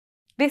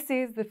This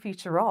is The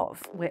Future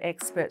Of, where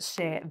experts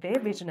share their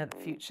vision of the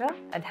future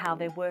and how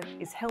their work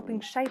is helping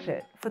shape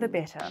it for the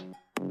better.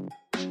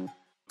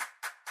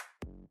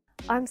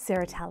 I'm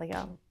Sarah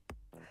Talia.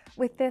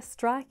 With their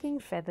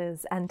striking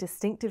feathers and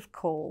distinctive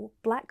call,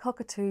 black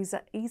cockatoos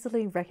are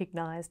easily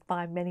recognised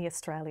by many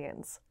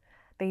Australians.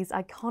 These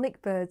iconic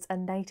birds are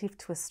native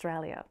to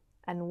Australia,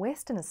 and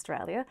Western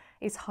Australia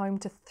is home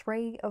to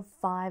 3 of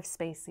 5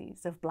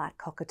 species of black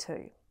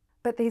cockatoo.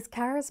 But these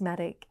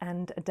charismatic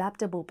and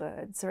adaptable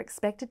birds are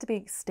expected to be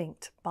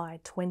extinct by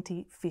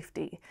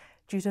 2050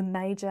 due to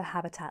major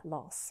habitat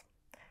loss.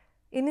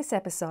 In this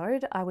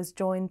episode, I was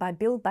joined by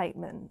Bill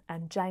Bateman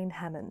and Jane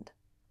Hammond.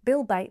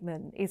 Bill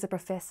Bateman is a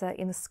professor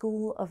in the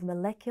School of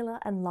Molecular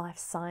and Life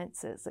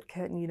Sciences at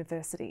Curtin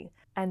University,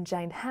 and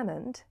Jane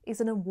Hammond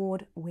is an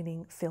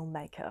award-winning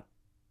filmmaker.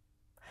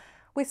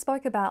 We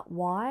spoke about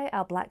why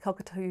our black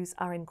cockatoos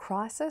are in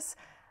crisis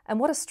and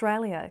what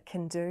Australia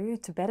can do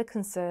to better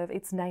conserve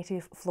its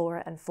native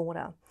flora and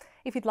fauna.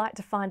 If you'd like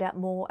to find out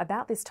more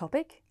about this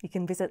topic, you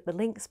can visit the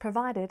links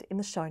provided in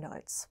the show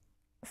notes.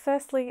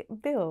 Firstly,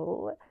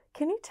 Bill,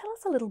 can you tell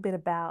us a little bit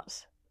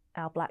about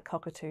our black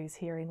cockatoos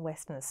here in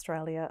Western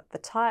Australia, the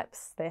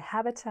types, their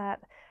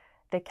habitat,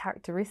 their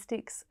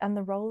characteristics, and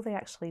the role they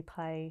actually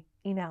play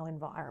in our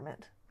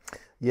environment?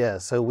 Yeah,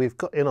 so we've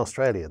got, in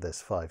Australia,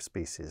 there's 5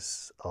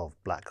 species of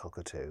black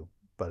cockatoo,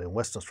 but in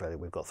Western Australia,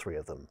 we've got 3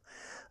 of them.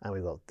 And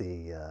we've got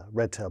the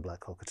red-tailed black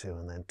cockatoo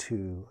and then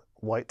 2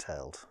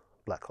 white-tailed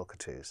black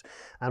cockatoos.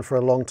 And for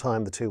a long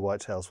time, the 2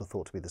 white-tails were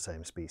thought to be the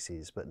same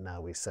species, but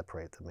now we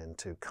separate them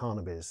into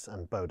carnabis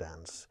and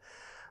bodans.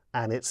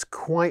 And it's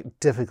quite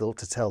difficult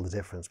to tell the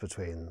difference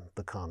between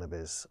the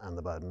carnabis and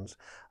the bodans,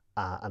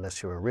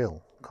 unless you're a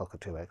real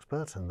cockatoo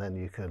expert, and then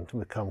you can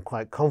become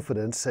quite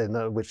confident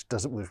in which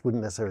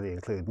wouldn't necessarily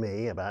include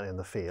me about in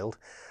the field.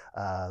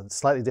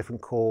 Slightly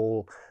different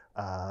call.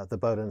 The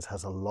bodans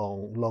has a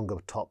longer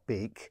top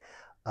beak.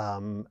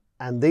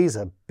 And these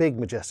are big,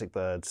 majestic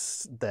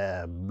birds.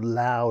 They're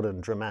loud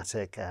and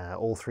dramatic,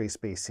 all 3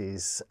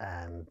 species,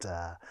 and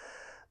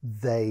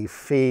they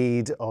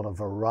feed on a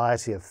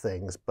variety of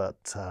things,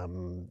 but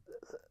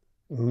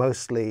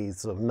mostly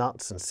sort of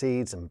nuts and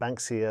seeds and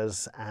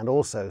banksias, and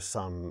also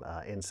some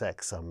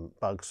insects, some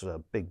bugs, sort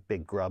of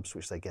big grubs,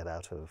 which they get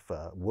out of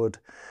wood.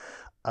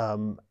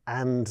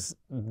 And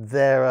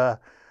they're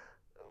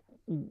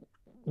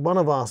one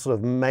of our sort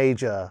of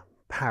major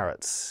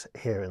parrots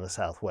here in the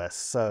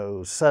southwest,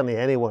 so certainly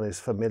anyone who's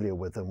familiar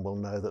with them will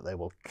know that they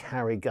will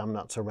carry gum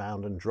nuts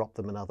around and drop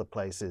them in other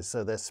places,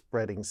 so they're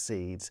spreading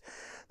seeds.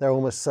 They're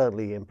almost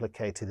certainly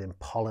implicated in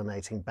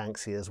pollinating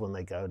banksias when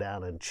they go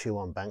down and chew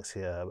on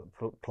banksia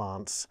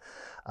plants.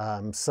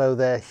 So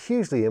they're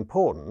hugely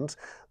important,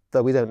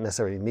 though we don't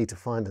necessarily need to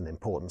find an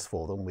importance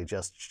for them. We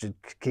just should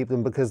keep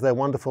them because they're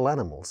wonderful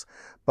animals.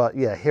 But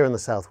yeah, here in the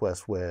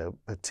southwest, we're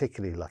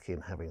particularly lucky in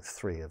having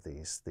 3 of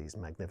these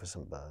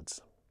magnificent birds.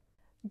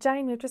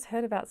 Jane, we've just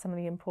heard about some of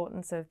the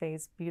importance of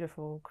these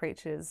beautiful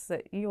creatures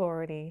that you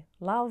already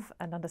love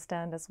and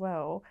understand as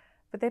well,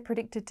 but they're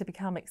predicted to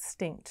become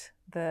extinct,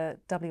 the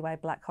WA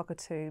black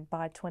cockatoo,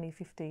 by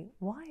 2050.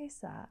 Why is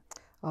that?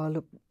 Oh,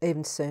 look,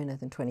 even sooner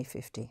than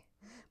 2050,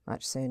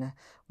 much sooner.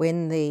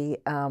 When the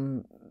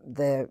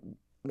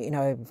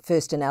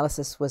first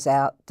analysis was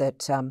out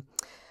that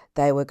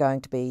they were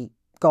going to be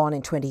gone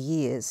in 20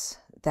 years,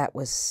 that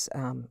was,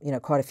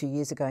 quite a few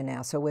years ago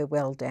now, so we're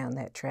well down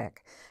that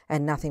track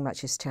and nothing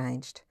much has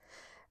changed.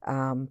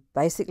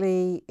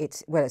 Basically,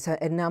 it's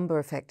a number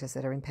of factors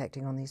that are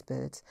impacting on these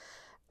birds,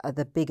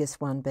 the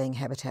biggest one being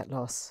habitat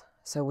loss.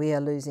 So we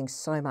are losing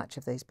so much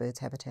of these birds'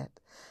 habitat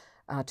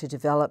to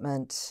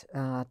development,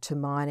 to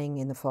mining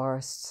in the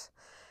forests,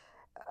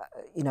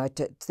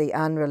 to the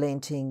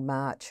unrelenting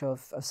march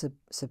of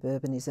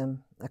suburbanism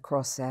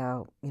across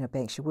our,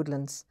 Banksia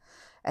woodlands.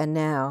 And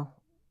now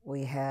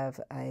we have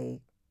a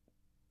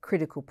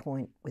critical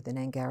point with an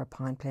Angara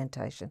pine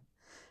plantation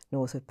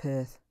north of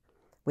Perth,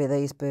 where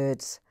these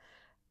birds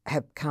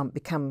have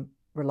become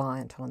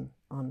reliant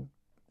on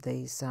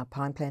these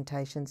pine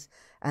plantations,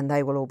 and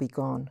they will all be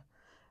gone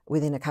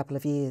within a couple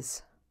of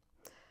years.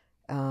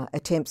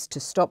 Attempts to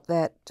stop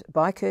that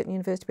by Curtin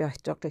University, by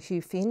Dr.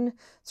 Hugh Finn,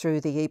 through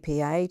the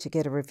EPA to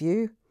get a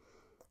review.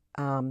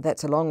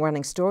 That's a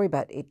long-running story,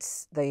 but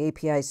the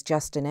EPA's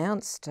just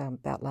announced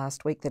about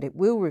last week that it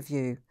will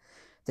review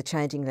the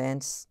changing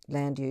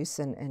land use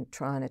and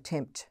try and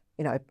attempt,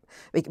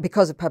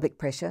 because of public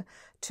pressure,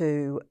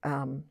 to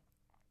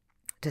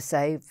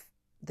save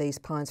these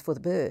pines for the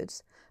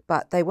birds.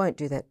 But they won't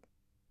do that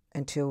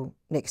until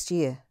next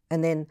year,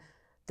 and then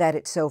that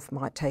itself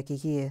might take a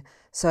year.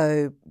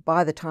 So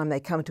by the time they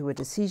come to a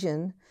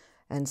decision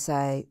and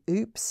say,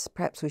 oops,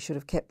 perhaps we should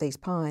have kept these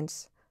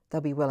pines,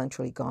 they'll be well and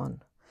truly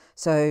gone.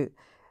 So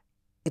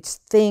it's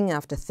thing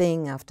after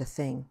thing after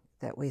thing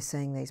that we're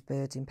seeing these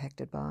birds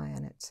impacted by,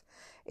 and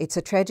it's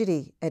a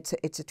tragedy. It's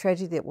a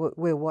tragedy that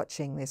we're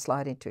watching their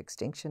slide into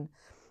extinction,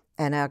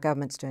 and our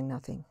government's doing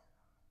nothing.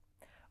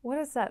 What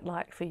is that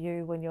like for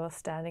you when you're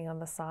standing on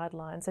the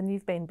sidelines and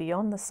you've been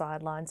beyond the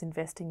sidelines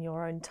investing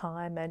your own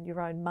time and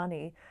your own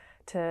money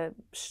to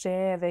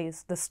share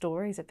the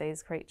stories of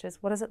these creatures.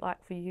 What is it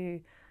like for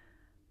you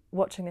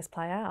watching this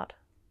play out?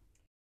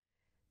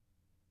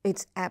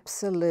 It's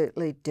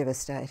absolutely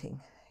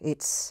devastating.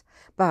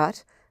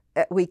 But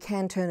we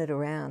can turn it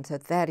around. So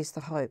that is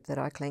the hope that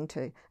I cling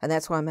to, and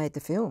that's why I made the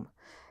film.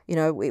 You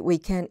know, we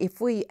can, if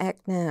we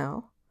act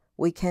now,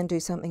 we can do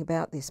something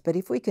about this. But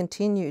if we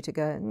continue to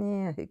go,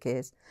 yeah, who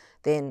cares,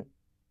 then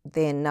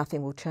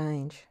nothing will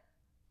change.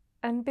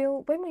 And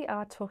Bill, when we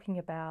are talking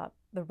about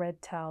the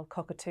red-tailed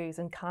cockatoos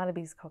and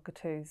Carnaby's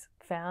cockatoos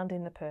found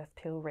in the Perth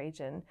Peel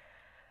region,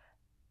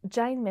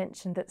 Jane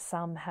mentioned that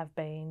some have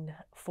been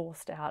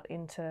forced out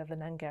into the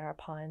Gnangara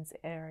Pines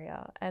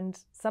area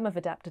and some have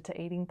adapted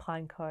to eating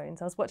pine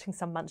cones. I was watching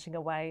some munching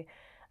away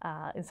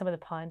in some of the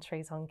pine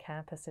trees on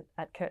campus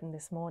at Curtin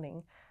this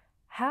morning.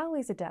 How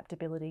is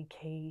adaptability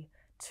key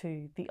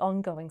to the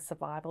ongoing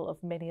survival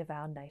of many of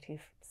our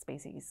native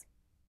species?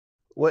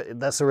 Well,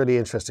 that's a really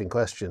interesting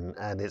question,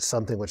 and it's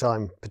something which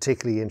I'm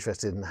particularly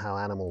interested in, how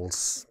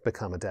animals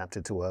become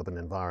adapted to urban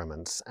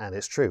environments. And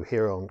it's true,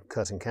 here on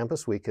Curtin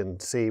campus we can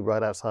see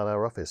right outside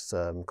our office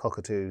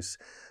cockatoos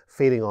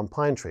feeding on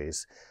pine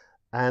trees.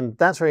 And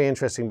that's very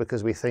interesting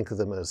because we think of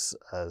them as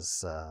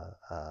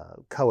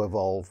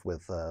co-evolved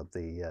with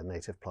the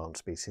native plant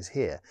species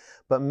here.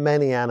 But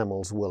many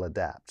animals will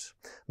adapt.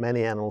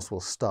 Many animals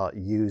will start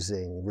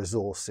using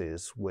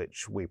resources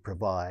which we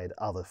provide,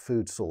 other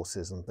food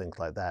sources and things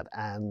like that.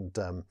 And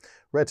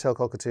red-tailed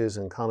cockatoos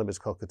and Carnaby's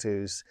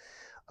cockatoos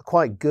are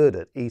quite good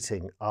at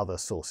eating other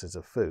sources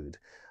of food.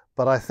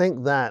 But I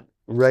think that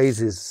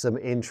raises some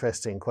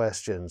interesting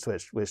questions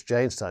which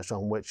Jane's touched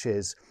on, which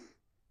is,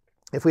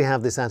 if we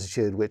have this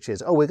attitude which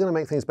is, oh, we're going to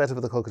make things better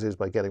for the cockatoos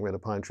by getting rid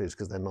of pine trees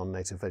because they're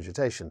non-native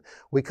vegetation,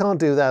 we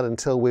can't do that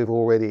until we've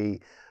already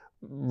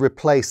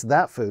replaced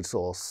that food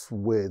source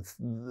with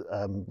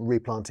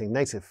replanting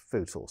native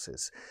food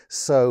sources.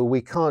 So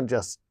we can't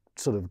just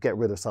sort of get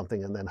rid of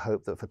something and then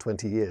hope that for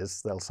 20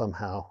 years they'll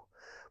somehow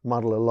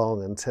muddle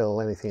along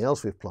until anything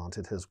else we've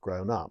planted has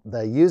grown up.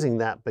 They're using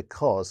that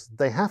because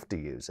they have to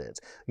use it.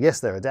 Yes,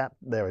 they're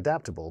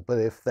adaptable, but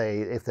if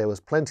there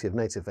was plenty of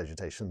native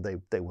vegetation,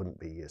 they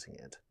wouldn't be using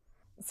it.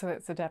 So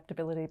it's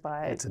adaptability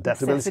by It's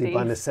adaptability necessity.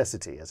 by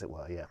necessity, as it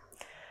were, yeah.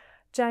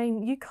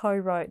 Jane, you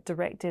co-wrote,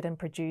 directed and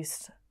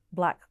produced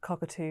Black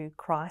Cockatoo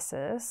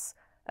Crisis,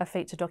 a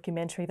feature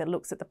documentary that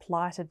looks at the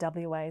plight of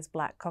WA's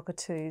black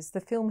cockatoos.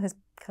 The film has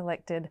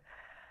collected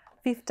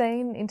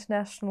 15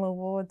 international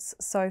awards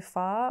so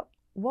far.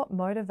 What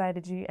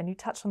motivated you, and you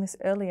touched on this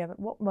earlier, but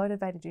what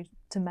motivated you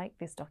to make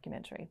this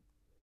documentary?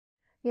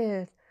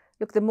 Yeah,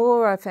 look, the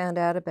more I found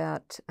out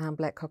about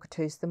black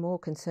cockatoos, the more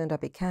concerned I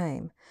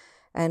became.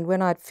 And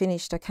when I'd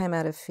finished, I came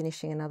out of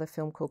finishing another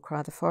film called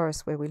Cry the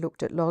Forest, where we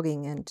looked at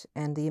logging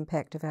and the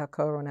impact of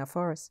Alcoa on our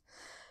forests.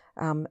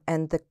 And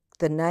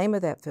the name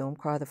of that film,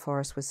 Cry the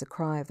Forest, was The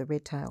Cry of the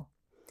Red-tail.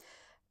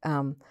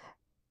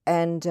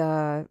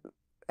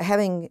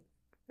 Having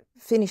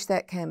finished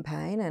that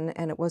campaign,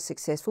 and it was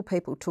successful,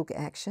 people took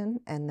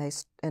action, and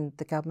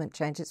the government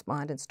changed its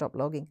mind and stopped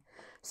logging.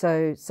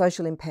 So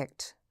social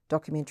impact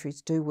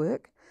documentaries do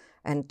work,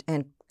 and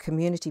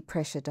community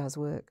pressure does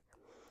work.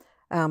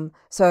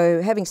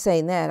 So having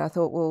seen that, I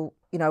thought, well,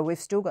 you know, we've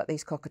still got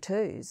these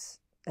cockatoos,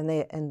 and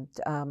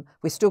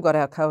we've still got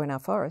Alcoa in our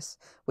forests.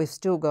 We've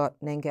still got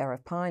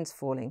Gnangara pines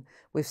falling.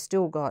 We've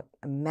still got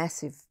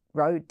massive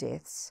road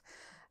deaths.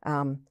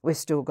 We've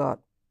still got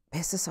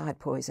pesticide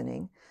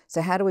poisoning.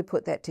 So how do we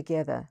put that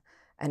together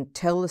and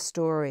tell the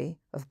story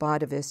of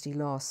biodiversity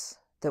loss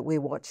that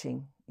we're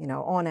watching, you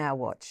know, on our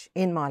watch,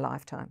 in my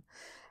lifetime?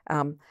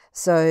 I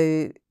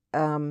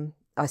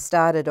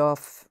started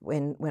off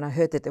when I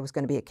heard that there was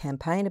going to be a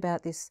campaign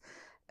about this,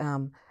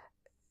 you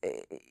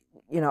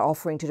know,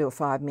 offering to do a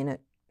 5-minute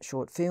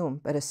short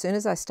film. But as soon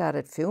as I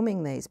started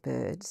filming these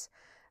birds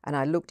and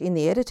I looked in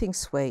the editing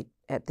suite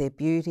at their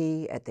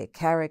beauty, at their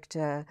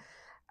character,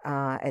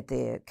 at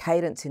their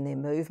cadence in their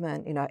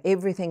movement, you know,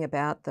 everything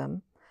about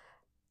them,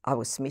 I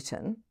was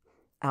smitten.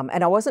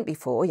 And I wasn't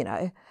before, you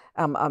know.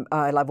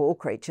 I love all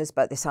creatures,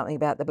 but there's something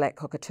about the black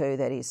cockatoo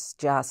that is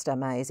just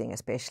amazing,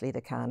 especially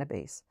the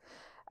Carnaby's.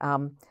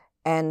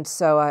 And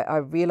so I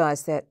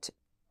realised that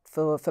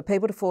for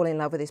people to fall in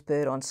love with this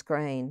bird on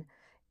screen,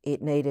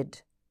 it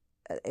needed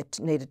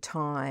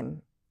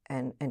time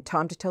and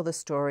time to tell the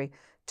story,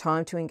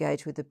 time to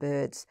engage with the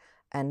birds,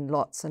 and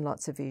lots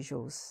of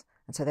visuals.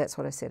 And so that's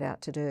what I set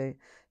out to do,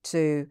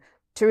 to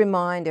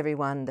remind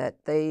everyone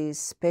that these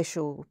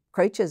special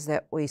creatures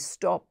that we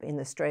stop in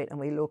the street and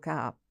we look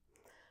up,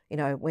 you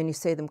know, when you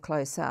see them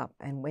close up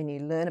and when you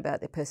learn about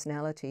their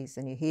personalities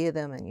and you hear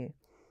them and you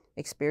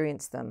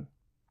experience them,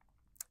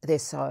 they're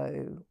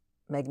so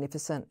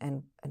magnificent.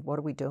 And what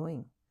are we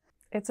doing?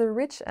 It's a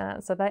rich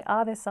answer.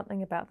 There's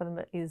something about them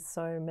that is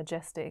so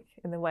majestic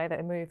in the way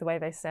they move, the way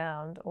they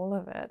sound, all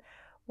of it.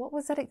 What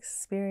was that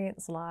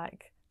experience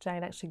like,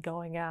 Jane, actually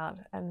going out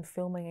and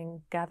filming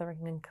and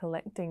gathering and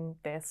collecting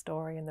their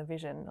story and the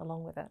vision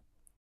along with it?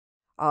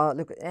 Oh,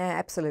 look, an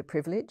absolute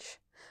privilege,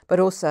 but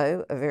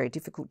also a very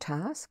difficult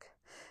task.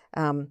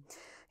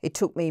 You it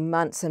took me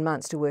months and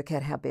months to work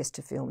out how best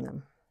to film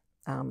them.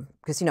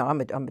 Because, you know, I'm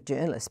a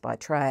journalist by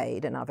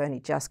trade, and I've only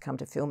just come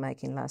to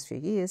filmmaking in the last few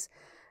years.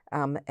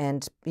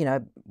 And, you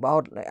know,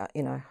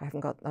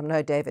 I'm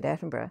no David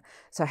Attenborough,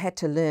 so I had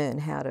to learn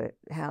how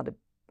to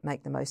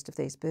make the most of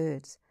these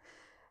birds.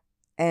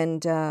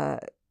 And,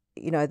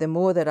 you know, the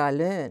more that I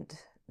learned,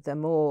 the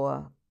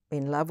more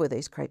in love with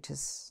these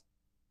creatures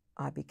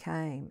I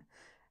became,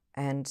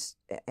 and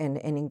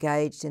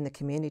engaged in the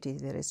community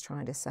that is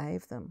trying to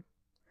save them.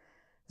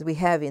 We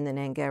have in the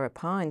Gnangara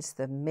Pines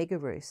the mega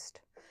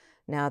roost.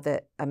 Now,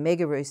 a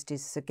mega roost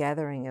is a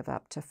gathering of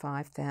up to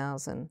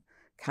 5,000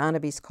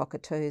 Carnaby's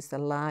cockatoos, the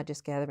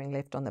largest gathering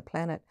left on the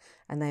planet,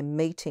 and they're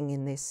meeting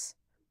in these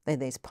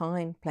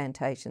pine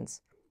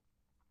plantations.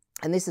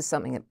 And this is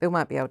something that Bill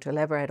might be able to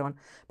elaborate on,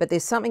 but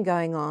there's something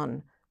going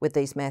on with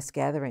these mass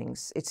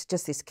gatherings. It's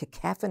just this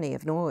cacophony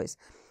of noise.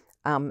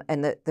 And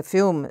the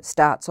film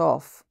starts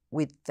off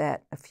with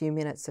that, a few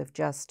minutes of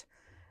just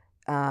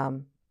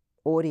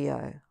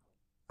audio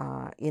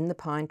in the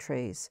pine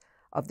trees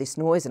of this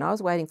noise. And I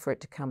was waiting for it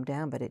to come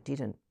down, but it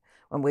didn't.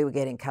 When we were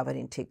getting covered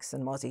in ticks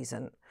and mozzies,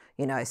 and,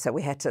 you know, so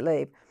we had to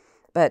leave.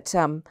 But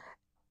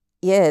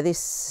yeah, this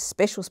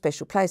special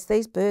place,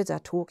 these birds are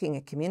talking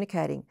and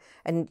communicating.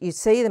 And you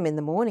see them in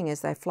the morning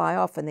as they fly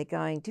off, and they're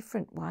going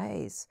different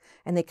ways.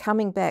 And they're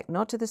coming back,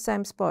 not to the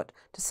same spot,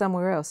 to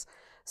somewhere else.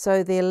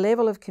 So their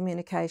level of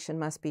communication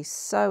must be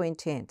so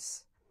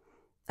intense.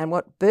 And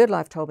what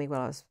BirdLife told me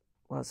while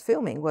I was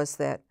filming was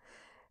that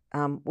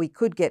we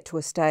could get to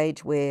a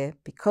stage where,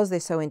 because they're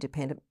so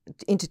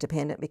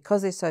interdependent,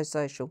 because they're so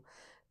social,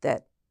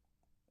 that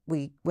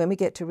when we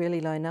get to really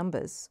low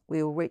numbers,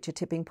 we will reach a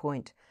tipping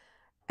point,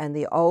 and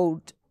the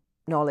old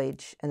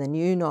knowledge and the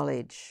new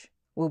knowledge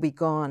will be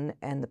gone,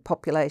 and the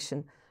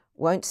population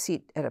won't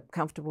sit at a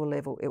comfortable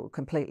level. It will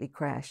completely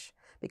crash,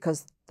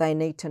 because they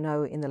need to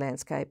know in the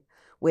landscape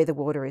where the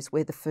water is,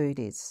 where the food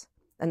is.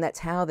 And that's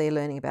how they're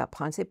learning about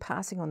pines. They're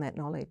passing on that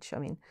knowledge. I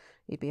mean,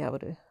 you'd be able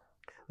to...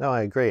 No,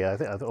 I agree. I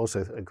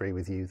also agree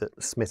with you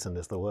that smitten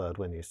is the word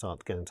when you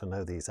start getting to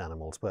know these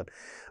animals. But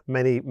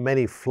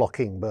many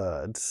flocking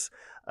birds,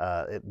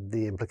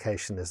 the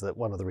implication is that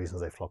one of the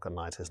reasons they flock at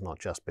night is not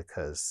just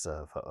because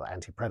of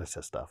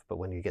anti-predator stuff, but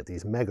when you get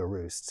these mega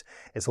roosts,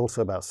 it's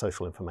also about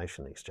social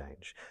information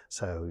exchange.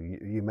 So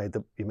you made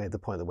the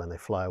point that when they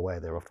fly away,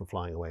 they're often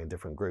flying away in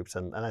different groups,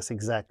 and that's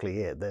exactly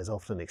it. There's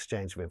often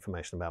exchange of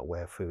information about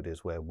where food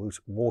is, where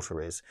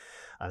water is,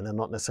 and they're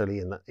not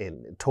necessarily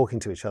in talking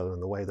to each other in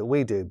the way that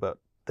we do, but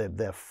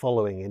they're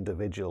following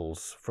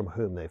individuals from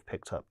whom they've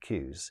picked up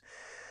cues.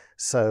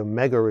 So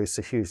mega roosts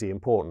are hugely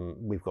important.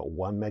 We've got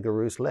one mega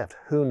roost left.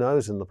 Who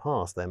knows, in the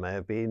past there may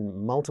have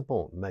been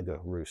multiple mega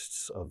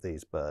roosts of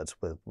these birds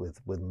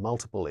with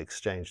multiple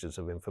exchanges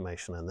of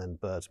information, and then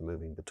birds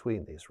moving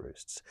between these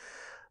roosts.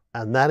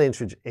 And that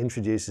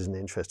introduces an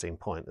interesting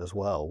point as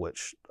well,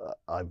 which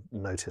I've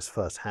noticed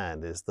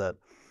firsthand, is that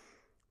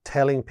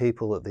telling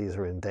people that these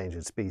are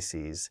endangered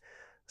species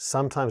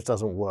sometimes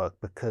doesn't work,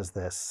 because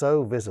they're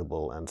so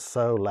visible and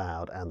so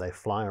loud, and they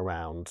fly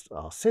around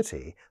our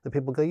city that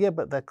people go, yeah,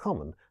 but they're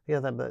common. Yeah,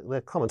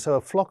 they're common. So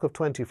a flock of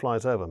 20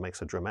 flies over, makes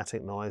a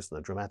dramatic noise and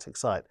a dramatic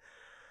sight.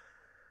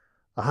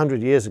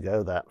 100 years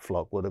ago, that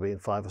flock would have been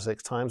 5 or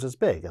 6 times as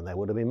big, and there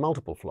would have been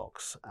multiple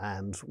flocks.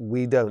 And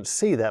we don't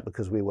see that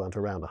because we weren't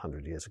around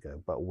 100 years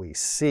ago, but we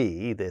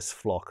see this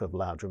flock of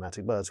loud,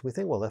 dramatic birds. We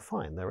think, well, they're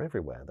fine. They're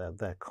everywhere.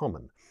 They're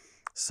common.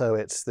 So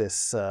it's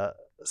this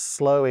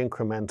slow,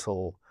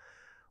 incremental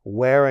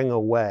wearing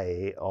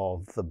away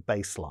of the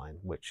baseline,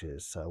 which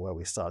is where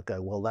we start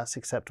going, well, that's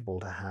acceptable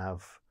to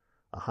have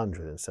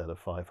 100 instead of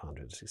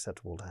 500. It's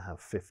acceptable to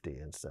have 50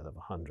 instead of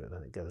 100.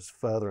 And it goes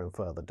further and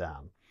further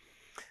down.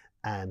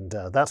 And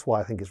that's why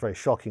I think it's very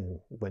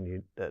shocking when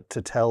you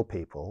to tell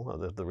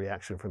people, the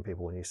reaction from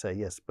people when you say,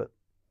 yes, but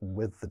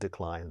with the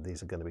decline,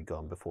 these are going to be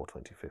gone before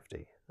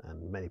 2050.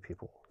 And many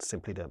people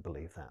simply don't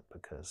believe that,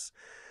 because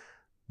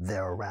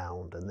they're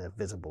around and they're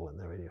visible and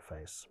they're in your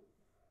face.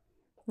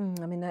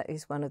 I mean, that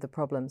is one of the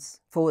problems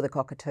for the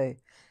cockatoo,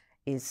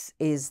 is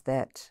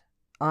that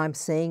I'm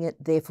seeing it,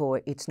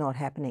 therefore it's not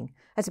happening.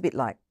 That's a bit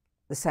like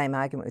the same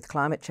argument with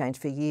climate change.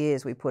 For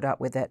years we put up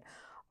with that,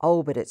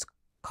 oh, but it's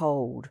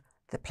cold,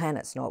 the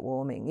planet's not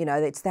warming. You know,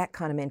 it's that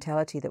kind of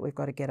mentality that we've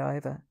got to get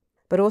over.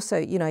 But also,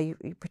 you know, you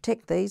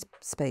protect these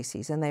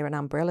species, and they're an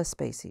umbrella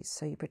species,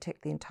 so you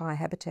protect the entire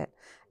habitat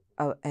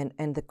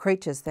and the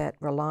creatures that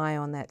rely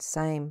on that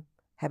same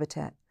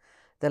habitat,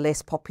 the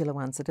less popular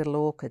ones, the little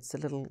orchids, the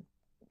little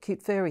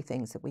cute furry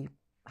things that we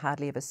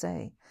hardly ever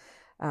see.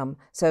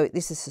 So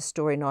this is a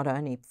story not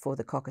only for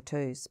the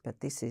cockatoos, but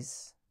this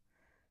is,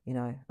 you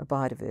know, a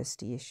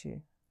biodiversity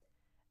issue.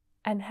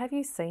 And have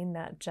you seen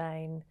that,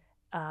 Jane,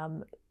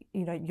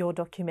 you know, your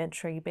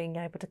documentary being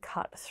able to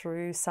cut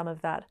through some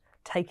of that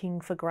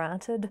taking for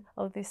granted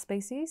of this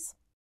species?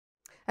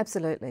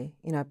 Absolutely.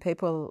 You know,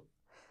 people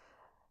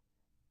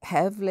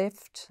have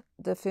left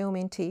the film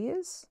in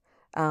tears.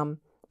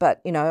 But,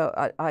 you know,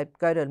 I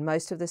go to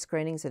most of the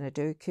screenings and I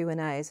do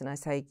Q&As, and I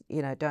say,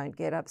 you know, don't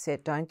get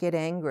upset, don't get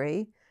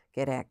angry,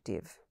 get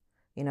active.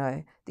 You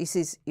know, this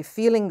is, you're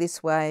feeling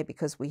this way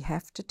because we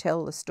have to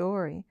tell the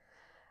story.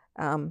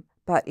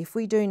 But if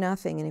we do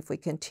nothing and if we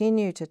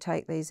continue to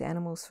take these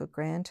animals for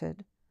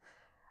granted,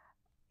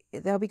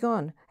 they'll be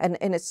gone. And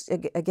it's,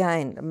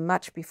 again,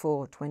 much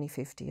before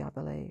 2050, I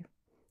believe.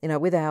 You know,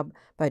 with our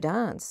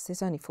bodans,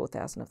 there's only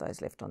 4,000 of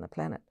those left on the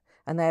planet.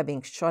 And they are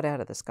being shot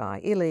out of the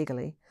sky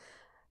illegally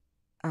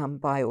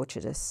by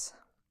orchardists.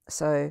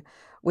 So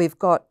we've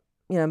got,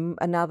 you know,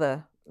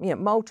 another, you know,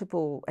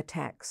 multiple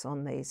attacks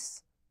on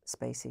these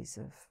species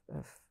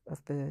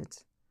of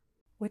birds.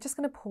 We're just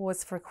going to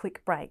pause for a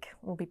quick break.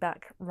 We'll be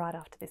back right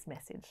after this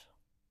message.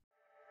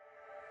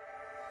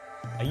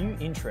 Are you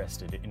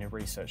interested in a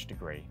research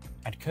degree?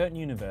 At Curtin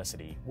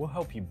University, we'll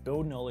help you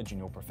build knowledge in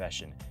your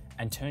profession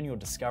and turn your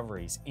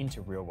discoveries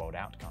into real-world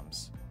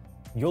outcomes.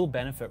 You'll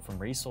benefit from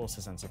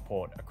resources and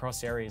support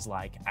across areas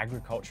like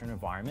agriculture and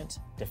environment,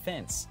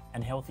 defence,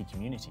 and healthy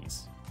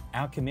communities.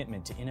 Our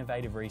commitment to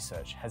innovative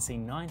research has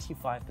seen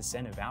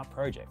 95% of our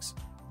projects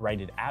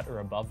rated at or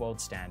above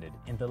world standard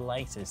in the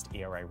latest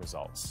ERA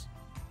results.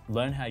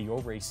 Learn how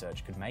your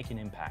research could make an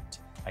impact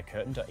at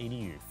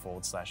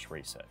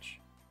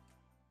curtin.edu/research.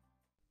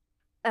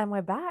 And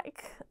we're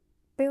back.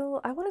 Bill,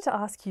 I wanted to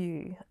ask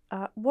you,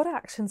 what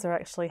actions are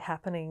actually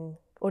happening,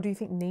 or do you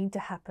think need to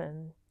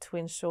happen, to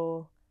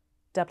ensure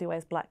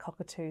WA's black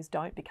cockatoos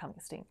don't become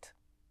extinct?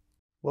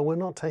 Well, we're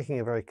not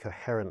taking a very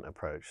coherent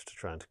approach to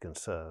trying to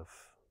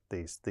conserve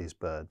these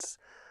birds.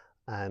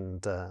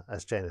 And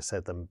as Jane has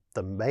said,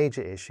 the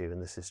major issue, and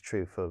this is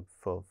true for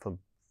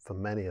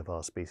many of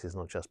our species,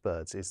 not just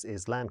birds,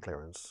 is land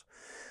clearance.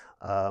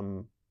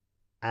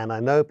 And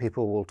I know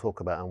people will talk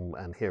about,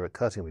 and here at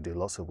Curtin we do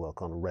lots of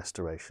work on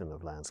restoration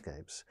of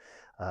landscapes.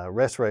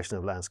 Restoration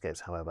of landscapes,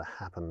 however,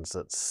 happens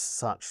at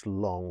such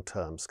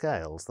long-term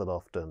scales that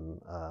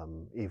often,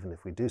 even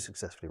if we do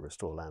successfully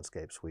restore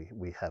landscapes,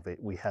 we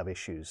have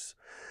issues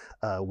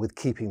with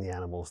keeping the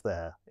animals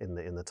there in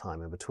the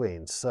time in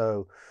between.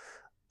 So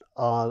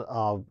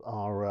our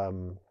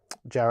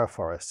jarrah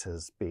forest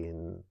has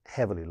been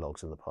heavily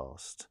logged in the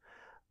past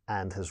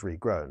and has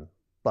regrown,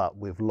 but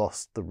we've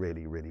lost the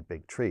really, really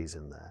big trees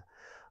in there.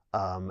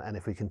 And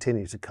if we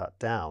continue to cut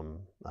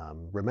down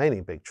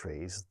remaining big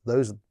trees,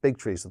 those big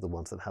trees are the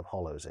ones that have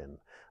hollows in.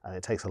 And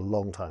it takes a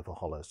long time for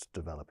hollows to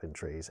develop in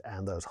trees.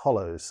 And those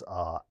hollows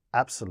are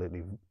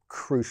absolutely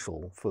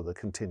crucial for the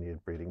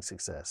continued breeding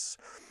success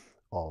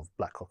of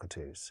black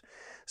cockatoos.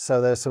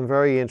 So there's some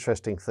very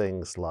interesting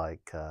things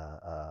like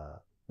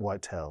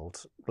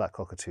white-tailed black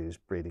cockatoos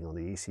breeding on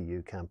the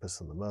ECU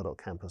campus and the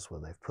Murdoch campus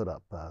when they've put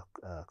up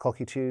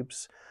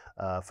cockatoos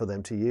for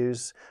them to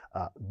use.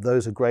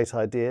 Those are great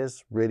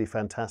ideas, really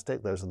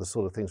fantastic. Those are the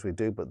sort of things we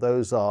do, but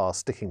those are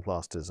sticking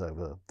plasters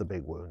over the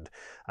big wound.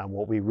 And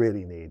what we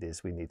really need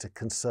is we need to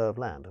conserve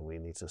land, and we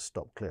need to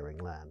stop clearing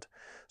land.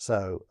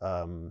 So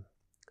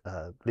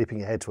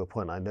leaping ahead to a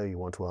point I know you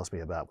want to ask me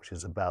about, which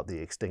is about the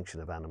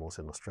extinction of animals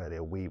in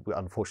Australia.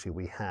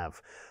 Unfortunately, we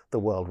have the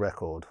world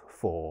record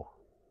for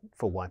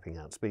wiping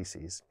out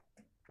species.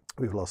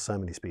 We've lost so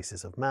many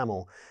species of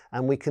mammal,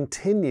 and we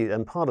continue,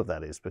 and part of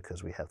that is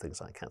because we have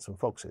things like cats and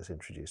foxes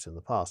introduced in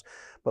the past,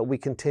 but we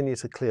continue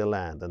to clear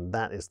land, and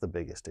that is the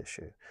biggest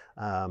issue.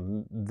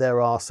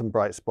 There are some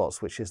bright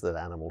spots, which is that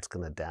animals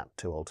can adapt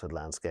to altered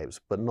landscapes,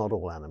 but not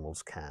all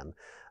animals can.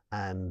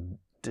 And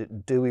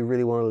do we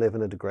really want to live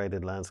in a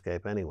degraded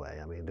landscape anyway?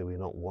 I mean, do we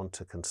not want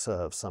to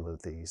conserve some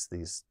of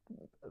these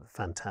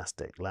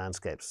fantastic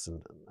landscapes?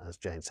 And as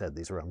Jane said,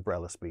 these are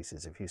umbrella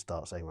species. If you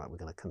start saying, right, we're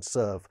going to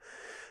conserve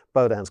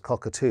Bodan's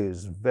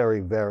cockatoos,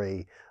 very,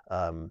 very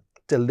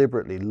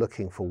deliberately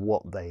looking for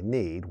what they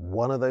need,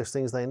 one of those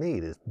things they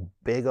need is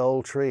big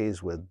old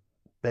trees with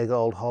big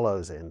old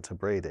hollows in to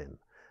breed in.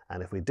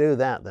 And if we do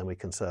that, then we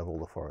conserve all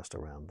the forest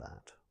around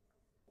that.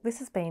 This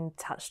has been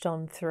touched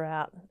on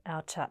throughout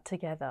our chat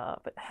together,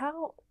 but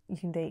how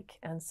unique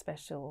and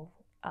special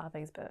are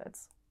these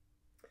birds?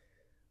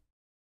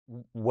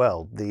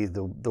 Well,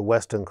 the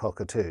western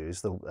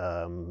cockatoos,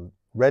 the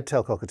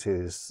red-tailed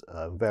cockatoos,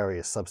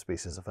 various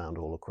subspecies are found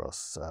all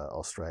across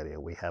Australia.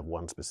 We have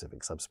one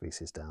specific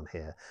subspecies down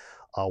here.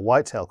 Our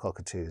white-tailed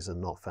cockatoos are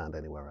not found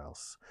anywhere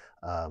else.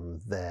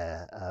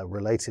 They're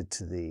related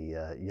to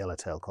the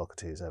yellow-tailed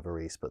cockatoos over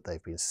east, but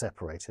they've been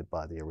separated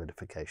by the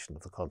aridification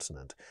of the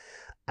continent.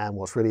 And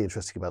what's really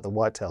interesting about the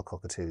white-tailed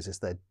cockatoos is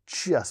they're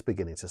just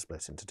beginning to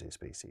split into two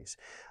species.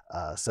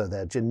 So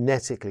they're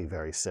genetically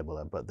very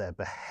similar, but they're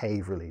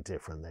behaviorally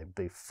different.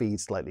 They feed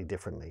slightly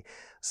differently.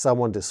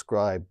 Someone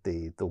described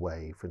the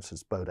way, for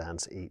instance,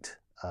 bodans eat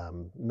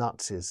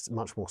nuts is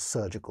much more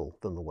surgical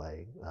than the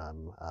way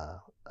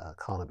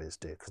carnivores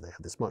do, because they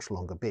have this much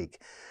longer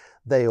beak.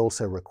 They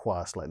also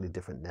require slightly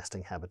different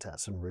nesting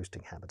habitats and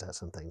roosting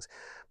habitats and things.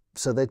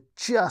 So they're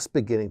just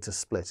beginning to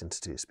split into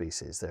two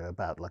species. They're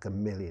about like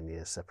 1 million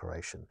years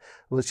separation,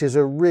 which is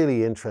a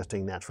really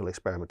interesting natural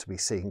experiment to be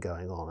seeing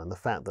going on. And the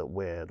fact that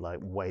we're like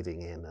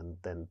wading in and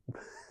then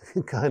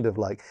kind of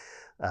like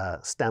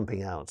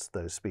stamping out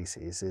those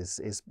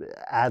species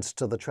adds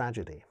to the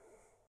tragedy.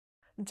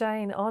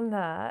 Jane, on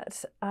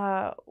that,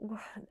 are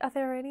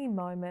there any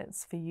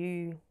moments for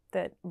you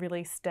that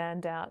really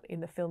stand out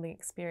in the filming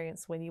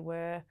experience when you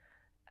were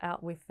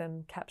out with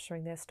them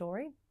capturing their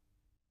story?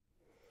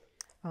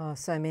 Oh,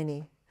 so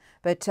many.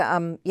 But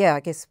yeah, I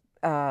guess,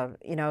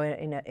 you know,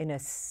 in a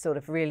sort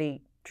of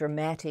really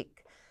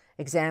dramatic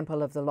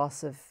example of the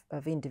loss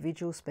of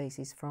individual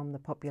species from the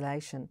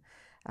population,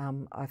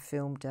 I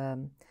filmed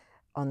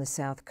on the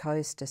south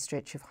coast a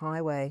stretch of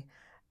highway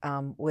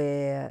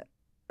where,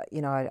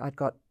 you know, I'd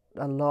got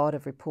a lot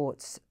of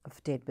reports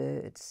of dead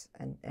birds,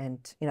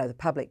 and you know, the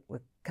public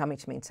were coming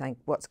to me and saying,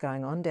 what's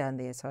going on down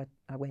there? So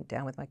I went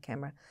down with my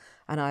camera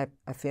and I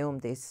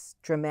filmed this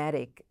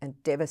dramatic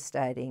and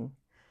devastating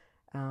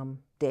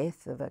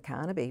death of a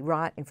carnaby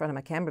right in front of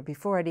my camera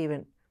before I'd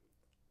even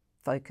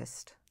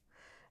focused.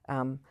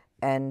 It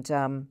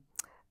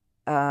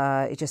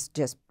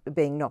just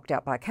being knocked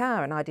out by a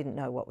car, and I didn't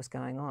know what was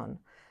going on.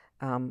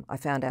 I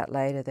found out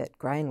later that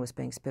grain was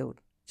being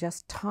spilled,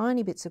 just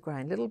tiny bits of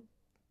grain, little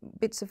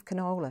bits of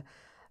canola,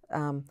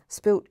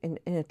 spilt in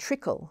a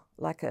trickle,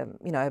 like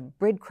you know,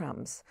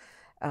 breadcrumbs,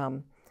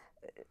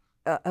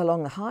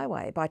 along the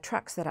highway by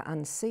trucks that are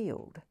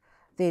unsealed.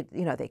 They're,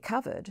 you know, they're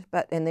covered,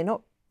 and they're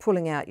not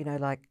pulling out, you know,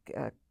 like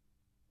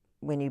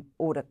when you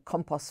order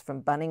compost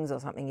from Bunnings or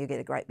something, you get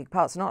a great big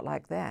pile. It's not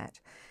like that.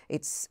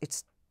 It's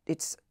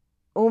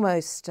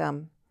almost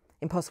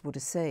impossible to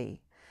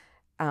see.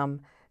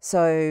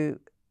 So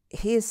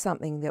here's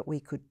something that we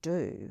could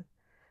do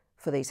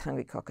for these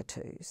hungry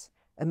cockatoos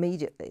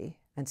immediately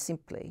and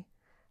simply,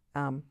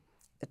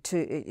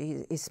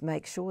 is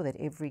make sure that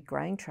every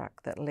grain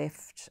truck that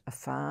left a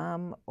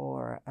farm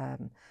or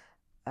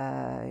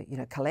you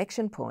know,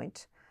 collection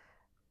point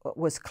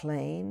was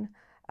clean,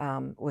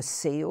 was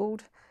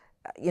sealed.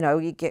 You know,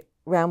 you get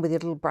round with your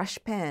little brush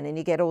pan and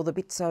you get all the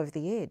bits over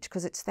the edge,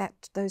 because it's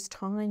those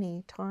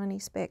tiny, tiny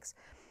specks.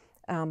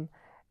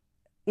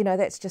 You know,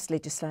 that's just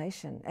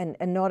legislation.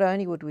 And not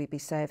only would we be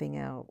saving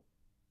our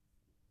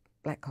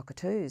black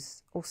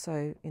cockatoos,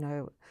 also, you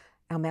know,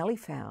 our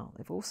malleefowl,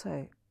 they're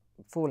also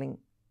falling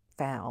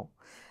foul,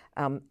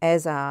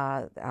 as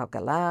are our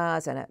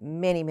galahs and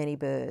many, many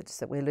birds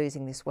that we're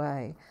losing this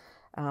way.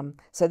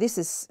 So this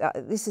is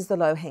the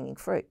low-hanging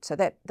fruit. So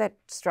that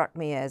struck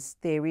me as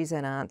there is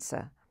an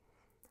answer.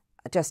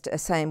 Just the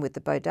same with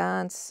the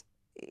Baudins,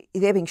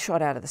 they're being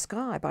shot out of the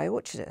sky by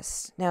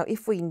orchardists. Now,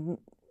 if we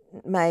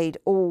made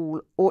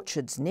all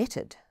orchards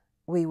netted,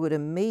 we would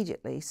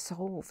immediately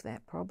solve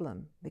that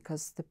problem,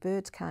 because the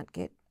birds can't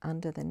get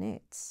under the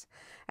nets.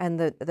 And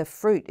the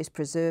fruit is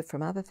preserved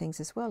from other things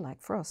as well, like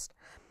frost.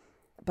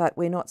 But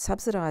we're not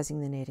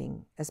subsidising the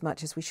netting as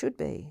much as we should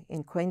be.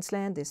 In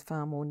Queensland, there's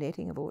far more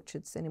netting of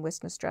orchards than in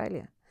Western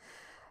Australia.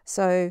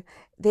 So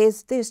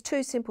there's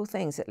two simple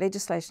things that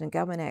legislation and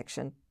government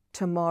action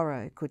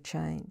tomorrow could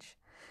change.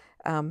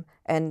 And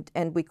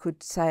we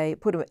could say,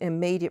 put an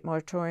immediate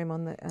moratorium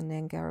on the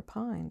Angara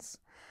pines.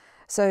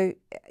 So,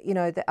 you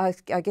know,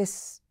 I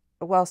guess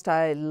whilst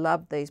I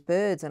loved these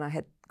birds and I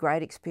had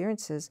great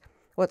experiences,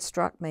 what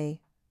struck me,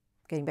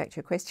 getting back to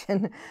your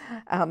question,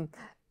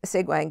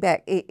 segueing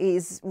back,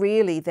 is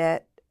really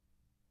that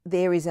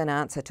there is an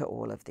answer to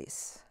all of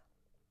this.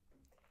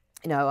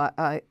 You know,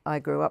 I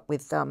grew up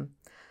with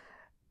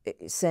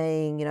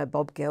seeing, you know,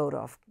 Bob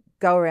Geldof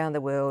go around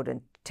the world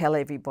and tell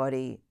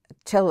everybody,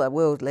 tell the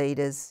world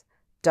leaders,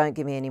 don't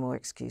give me any more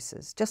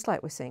excuses, just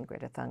like we're seeing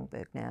Greta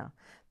Thunberg now.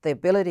 The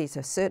ability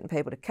for certain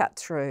people to cut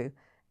through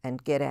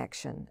and get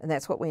action, and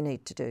that's what we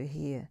need to do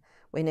here.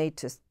 We need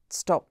to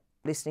stop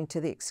listening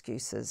to the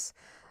excuses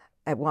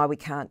and why we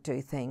can't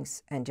do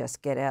things, and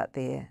just get out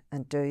there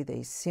and do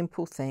these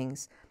simple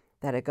things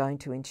that are going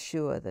to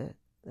ensure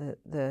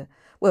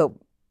well,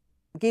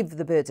 give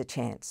the birds a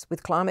chance.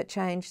 With climate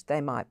change, they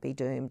might be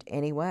doomed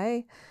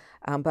anyway,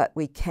 but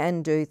we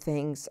can do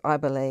things, I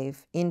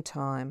believe, in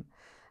time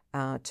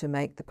to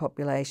make the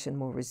population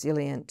more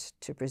resilient,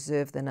 to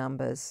preserve the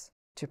numbers,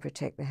 to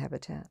protect the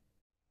habitat.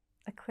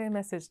 A clear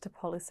message to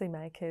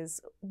policymakers.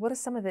 What are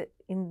some of the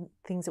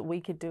things that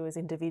we could do as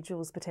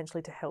individuals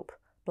potentially to help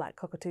black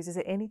cockatoos? Is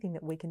there anything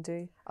that we can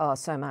do? Oh,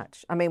 so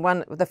much. I mean,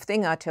 the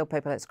thing I tell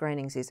people at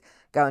screenings is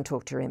go and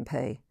talk to your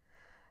MP.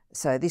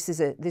 So this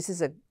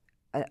is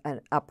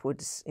an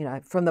upwards, you know,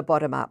 from the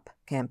bottom up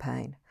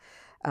campaign.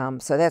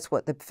 So that's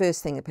what the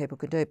first thing that people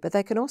can do. But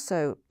they can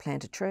also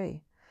plant a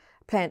tree.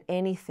 Plant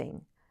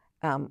anything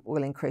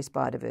will increase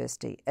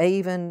biodiversity,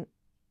 even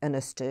a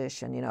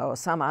nasturtium, you know, or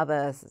some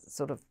other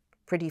sort of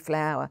pretty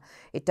flower.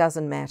 It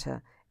doesn't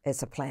matter,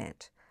 it's a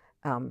plant.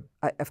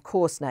 Of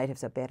course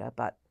natives are better,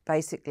 but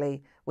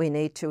basically we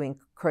need to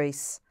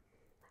increase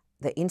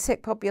the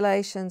insect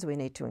populations, we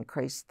need to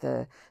increase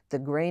the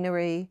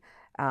greenery,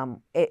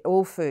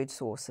 all food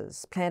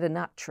sources. Plant a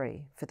nut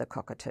tree for the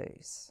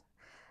cockatoos.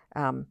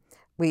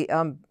 We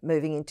are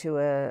moving into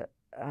a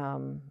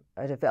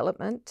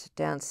development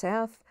down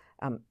south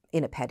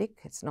in a paddock.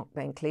 It's not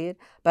been cleared,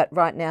 but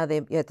right now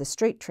the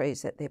street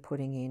trees that they're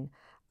putting in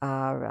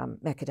are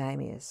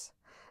macadamias.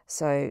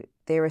 So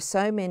there are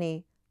so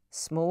many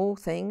small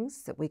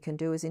things that we can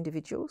do as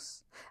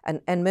individuals,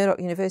 and Murdoch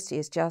University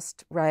has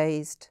just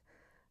raised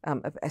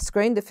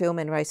screened the film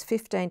and raised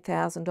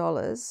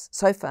 $15,000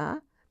 so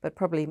far, but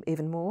probably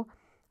even more,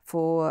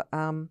 for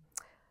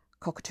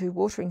cockatoo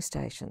watering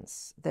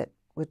stations that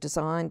were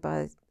designed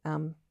by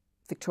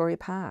Victoria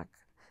Park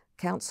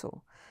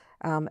Council.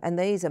 And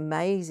these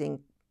amazing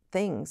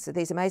things,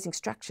 these amazing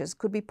structures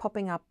could be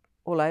popping up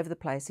all over the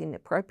place in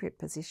appropriate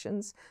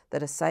positions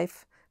that are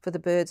safe for the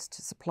birds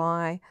to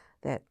supply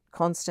that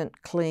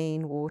constant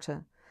clean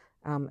water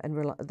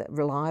and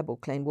reliable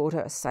clean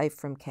water, are safe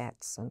from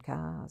cats and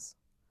cars.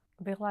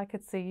 Bill, I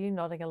could see you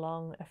nodding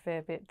along a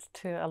fair bit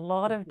to a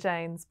lot of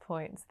Jane's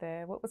points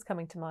there. What was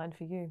coming to mind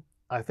for you?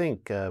 I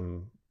think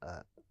Jane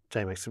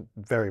makes some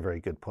very, very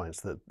good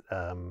points that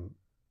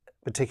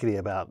particularly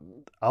about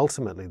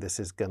ultimately this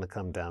is going to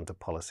come down to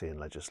policy and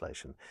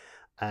legislation.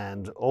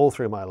 And all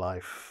through my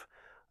life,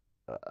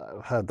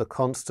 I've heard the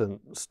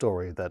constant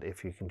story that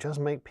if you can just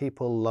make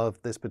people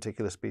love this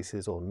particular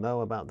species or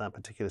know about that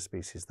particular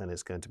species, then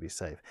it's going to be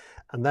safe.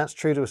 And that's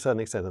true to a certain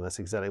extent, and that's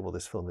exactly what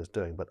this film is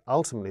doing. But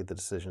ultimately, the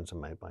decisions are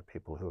made by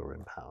people who are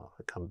in power.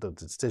 The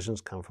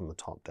decisions come from the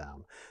top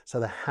down.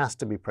 So there has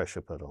to be pressure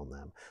put on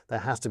them. There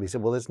has to be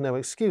said, well, there's no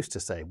excuse to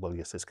say, well,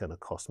 yes, it's going to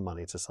cost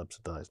money to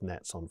subsidise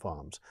nets on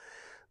farms.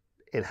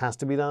 It has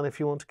to be done if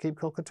you want to keep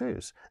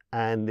cockatoos.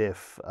 And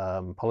if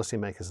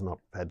policymakers are not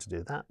prepared to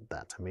do that,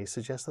 that to me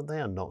suggests that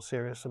they are not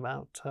serious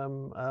about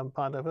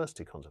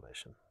biodiversity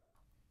conservation.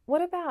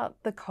 What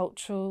about the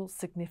cultural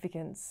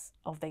significance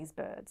of these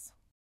birds?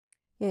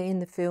 Yeah, in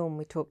the film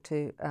we talk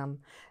to,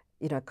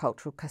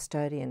 cultural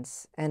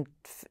custodians, and,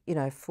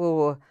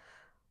 for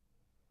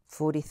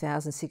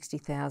 40,000,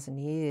 60,000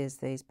 years,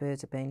 these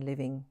birds have been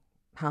living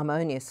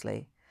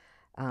harmoniously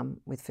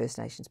with First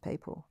Nations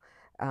people.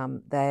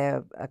 They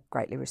are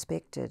greatly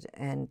respected,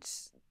 and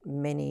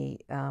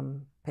many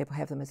people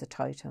have them as a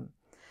totem.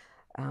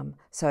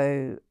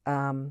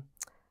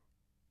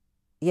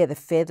 The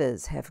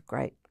feathers have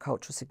great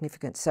cultural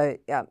significance. So,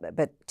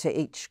 but to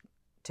each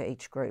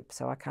group.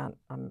 So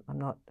I'm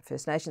not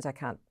First Nations. I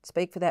can't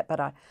speak for that.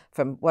 But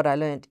from what I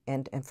learned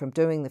and from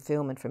doing the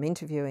film and from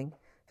interviewing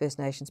First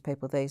Nations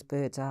people, these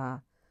birds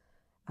are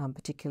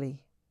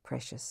particularly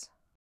precious.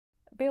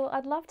 Bill,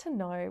 I'd love to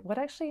know what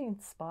actually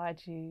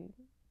inspired you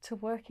to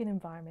work in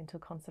environmental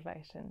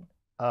conservation.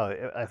 Oh,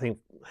 I think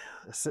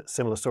a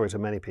similar story to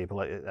many people.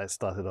 I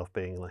started off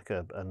being like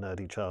a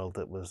nerdy child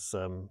that was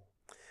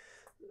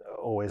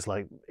always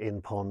like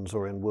in ponds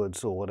or in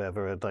woods or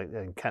whatever,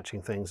 and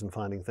catching things and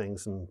finding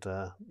things and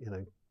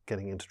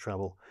getting into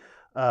trouble.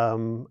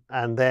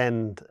 And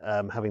then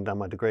having done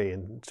my degree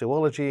in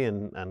zoology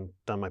and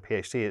done my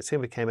PhD, it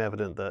soon became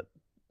evident that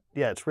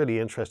it's really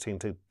interesting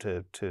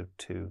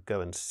to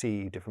go and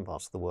see different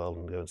parts of the world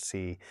and go and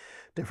see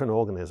different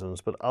organisms.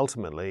 But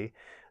ultimately,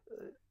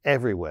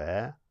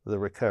 everywhere, the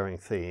recurring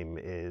theme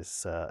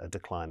is a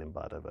decline in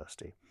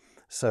biodiversity.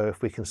 So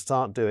if we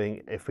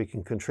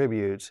can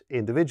contribute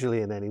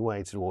individually in any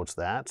way towards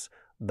that,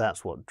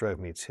 that's what drove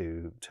me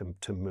to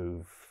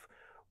move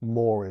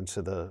more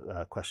into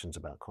the questions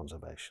about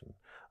conservation.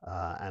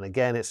 And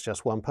again, it's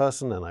just one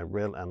person,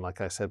 and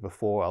like I said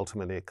before,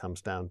 ultimately it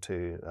comes down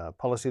to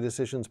policy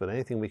decisions. But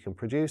anything we can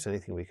produce,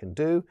 anything we can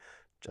do,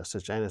 just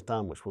as Jane has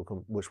done,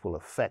 which will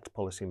affect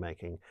policy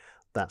making,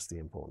 that's the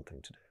important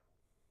thing to do.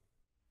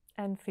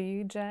 And for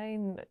you,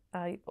 Jane,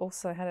 you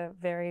also had a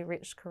very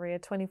rich career,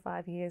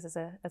 25 years as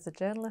a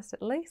journalist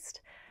at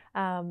least.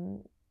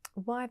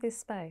 Why this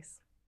space?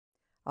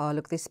 Oh,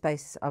 look, this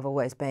space, I've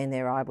always been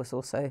there. I was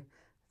also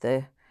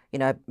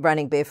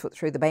running barefoot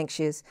through the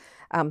Bankshire's.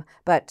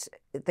 But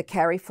the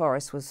Karri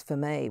Forest was for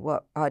me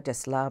what I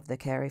just love. The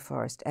Karri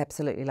Forest,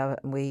 absolutely love it.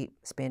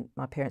 And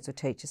my parents were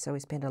teachers, so we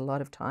spent a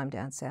lot of time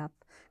down south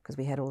because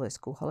we had all those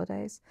school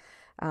holidays.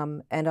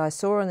 And I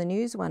saw on the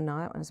news one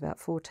night when I was about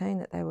 14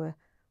 that they were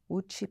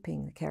wood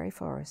chipping the Karri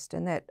Forest,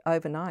 and that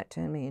overnight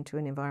turned me into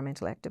an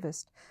environmental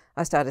activist.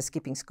 I started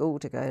skipping school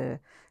to go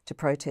to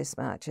protest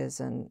marches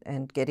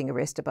and getting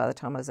arrested by the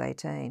time I was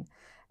 18.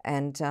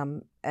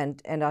 So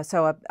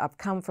I've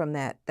come from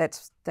that.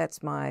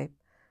 That's my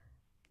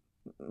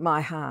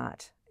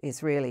heart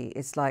is really,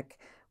 it's like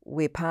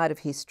we're part of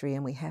history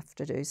and we have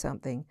to do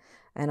something.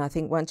 And I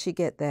think once you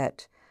get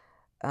that,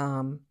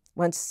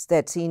 once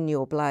that's in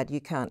your blood,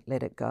 you can't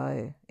let it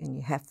go, and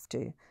you have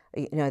to.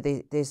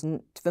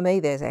 For me,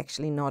 there's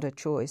actually not a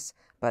choice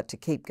but to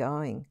keep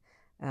going.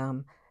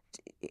 I'm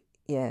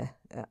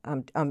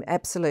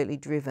absolutely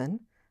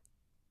driven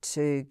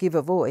to give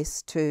a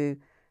voice to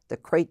the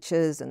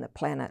creatures and the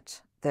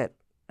planet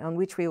on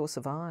which we all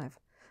survive.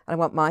 I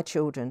want my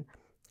children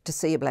to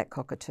see a black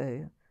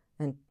cockatoo,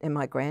 and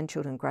my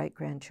grandchildren,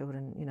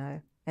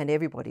 great-grandchildren, and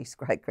everybody's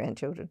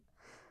great-grandchildren.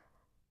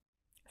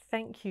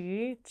 Thank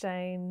you,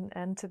 Jane,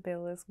 and to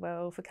Bill as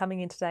well, for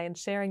coming in today and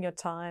sharing your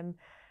time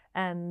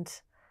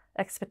and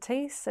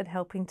expertise and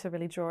helping to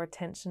really draw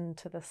attention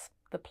to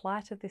the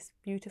plight of this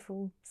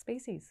beautiful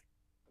species.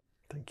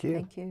 Thank you.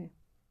 Thank you.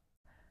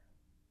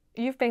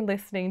 You've been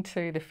listening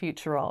to The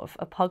Future Of,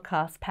 a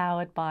podcast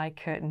powered by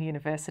Curtin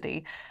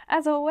University.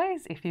 As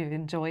always, if you've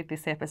enjoyed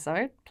this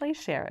episode,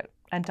 please share it.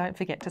 And don't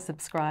forget to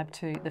subscribe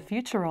to The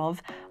Future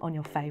Of on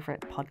your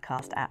favourite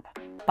podcast app.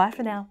 Bye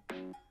for now.